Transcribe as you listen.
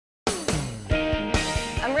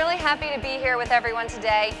really happy to be here with everyone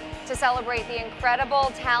today to celebrate the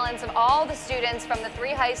incredible talents of all the students from the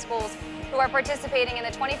 3 high schools who are participating in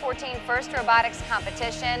the 2014 FIRST Robotics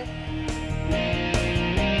Competition.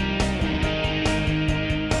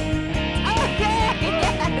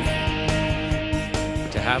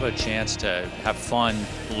 To have a chance to have fun,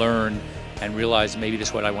 learn, and realize maybe this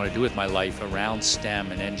is what I want to do with my life around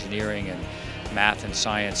STEM and engineering and math and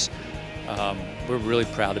science, we're really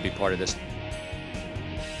proud to be part of this.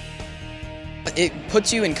 It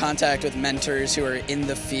puts you in contact with mentors who are in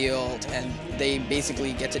the field, and they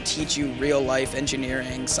basically get to teach you real-life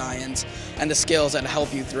engineering, science, and the skills that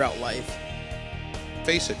help you throughout life.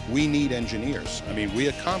 Face it, we need engineers. I mean, we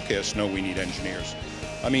at Comcast know we need engineers.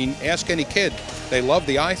 I mean, ask any kid. They love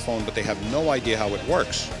the iPhone, but they have no idea how it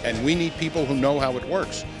works. And we need people who know how it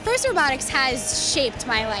works. FIRST Robotics has shaped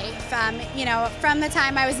my life. You know, from the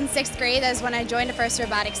time I was in 6th grade, that's when I joined a FIRST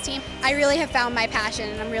Robotics team. I really have found my passion,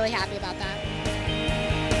 and I'm really happy about that.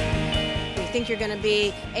 You think you're going to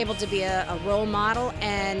be able to be a role model,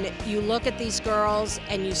 and you look at these girls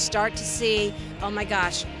and you start to see, oh my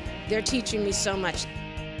gosh, they're teaching me so much.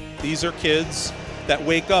 These are kids that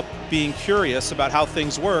wake up being curious about how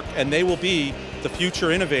things work, and they will be the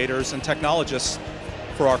future innovators and technologists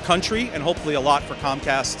for our country, and hopefully a lot for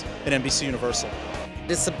Comcast and NBC Universal.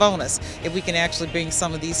 It's a bonus if we can actually bring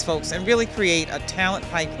some of these folks and really create a talent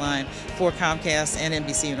pipeline for Comcast and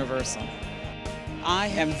NBC Universal. I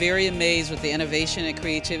am very amazed with the innovation and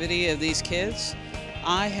creativity of these kids.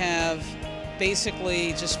 I have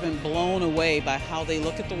basically just been blown away by how they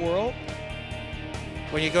look at the world.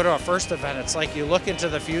 When you go to a FIRST event, it's like you look into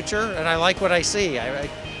the future, and I like what I see. It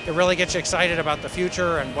really gets you excited about the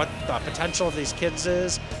future and what the potential of these kids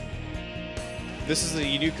is. This is a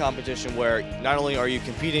unique competition where not only are you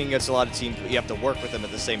competing against a lot of teams, but you have to work with them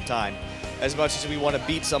at the same time. As much as we want to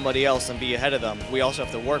beat somebody else and be ahead of them, we also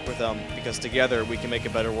have to work with them, because together we can make a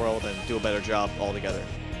better world and do a better job all together.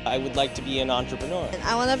 I would like to be an entrepreneur.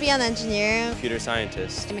 I want to be an engineer. Computer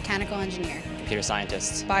scientist. A mechanical engineer. Computer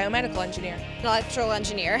scientist. Biomedical engineer. An electrical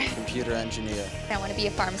engineer. Computer engineer. I want to be a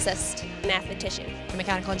pharmacist. Mathematician. A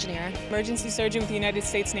mechanical engineer. Emergency surgeon with the United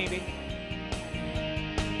States Navy.